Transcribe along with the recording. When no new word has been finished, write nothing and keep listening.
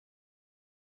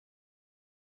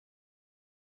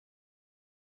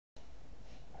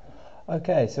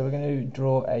Okay, so we're going to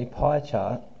draw a pie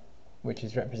chart which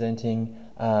is representing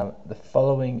the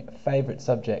following favourite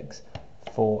subjects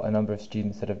for a number of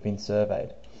students that have been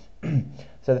surveyed.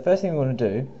 So the first thing we want to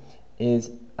do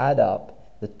is add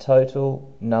up the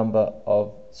total number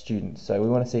of students. So we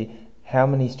want to see how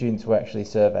many students were actually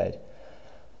surveyed.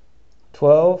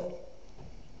 12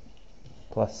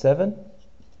 plus 7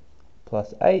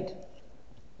 plus 8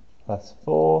 plus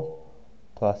 4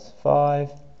 plus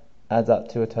 5 adds up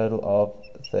to a total of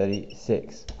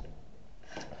 36.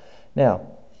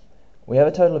 Now, we have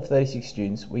a total of 36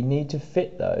 students. We need to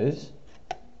fit those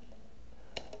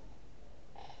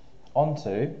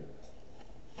onto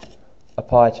a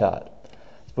pie chart.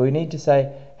 But we need to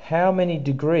say how many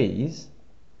degrees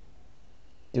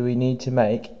do we need to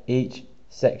make each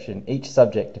section, each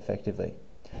subject effectively.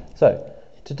 So,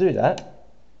 to do that,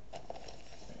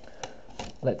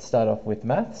 let's start off with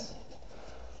maths.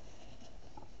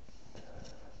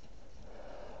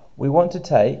 We want to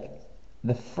take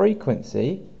the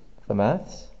frequency for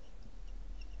maths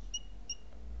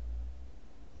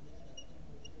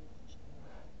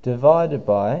divided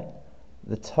by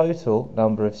the total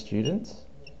number of students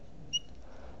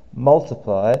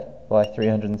multiplied by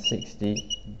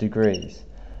 360 degrees,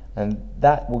 and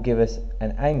that will give us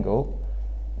an angle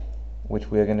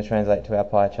which we are going to translate to our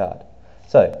pie chart.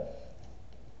 So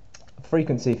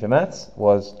frequency for maths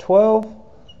was 12,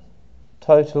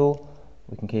 total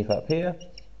we can keep up here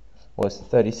was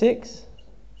 36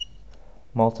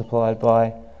 multiplied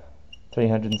by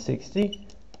 360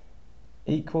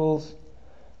 equals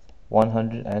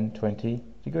 120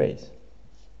 degrees.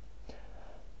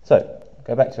 So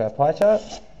go back to our pie chart.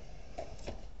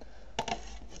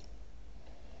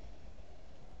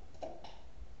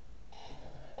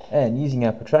 And using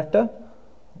our protractor,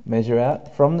 measure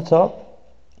out from the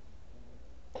top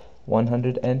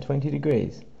 120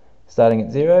 degrees. Starting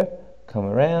at 0, come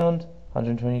around,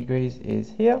 120 degrees is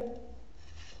here.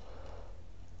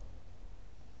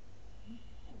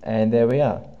 And there we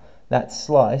are. That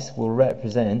slice will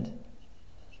represent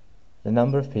the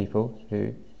number of people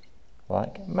who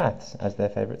like maths as their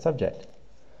favourite subject.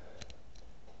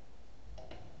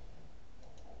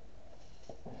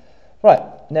 Right,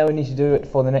 now we need to do it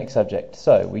for the next subject.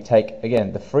 So we take,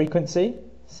 again, the frequency,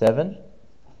 7,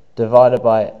 divided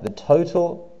by the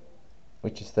total,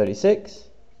 which is 36,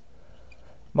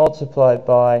 multiplied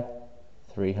by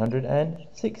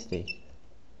 360.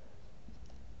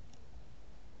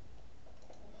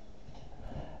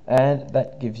 And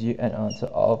that gives you an answer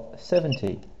of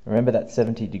 70. Remember that's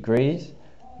 70 degrees,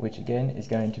 which again is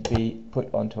going to be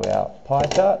put onto our pie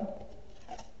chart.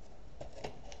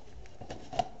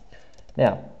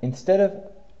 Now, instead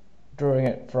of drawing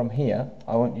it from here,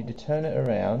 I want you to turn it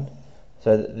around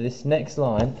so that this next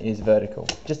line is vertical.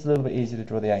 Just a little bit easier to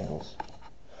draw the angles.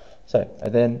 So,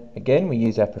 and then again we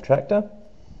use our protractor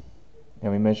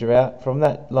and we measure out from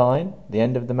that line, the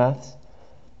end of the maths,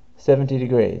 70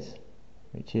 degrees,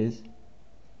 which is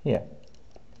here.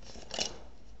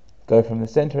 Go from the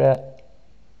centre out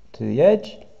to the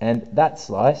edge, and that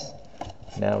slice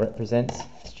now represents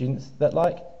students that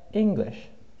like English.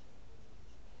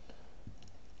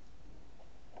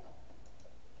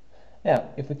 Now,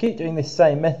 if we keep doing this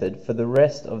same method for the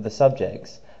rest of the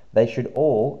subjects, they should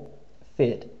all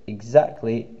fit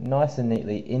exactly, nice and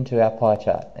neatly into our pie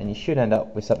chart, and you should end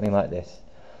up with something like this.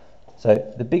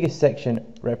 So the biggest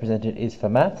section represented is for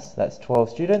maths, that's 12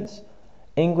 students,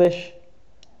 English,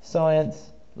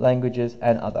 science, languages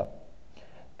and other.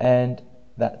 And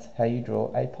that's how you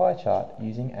draw a pie chart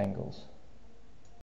using angles.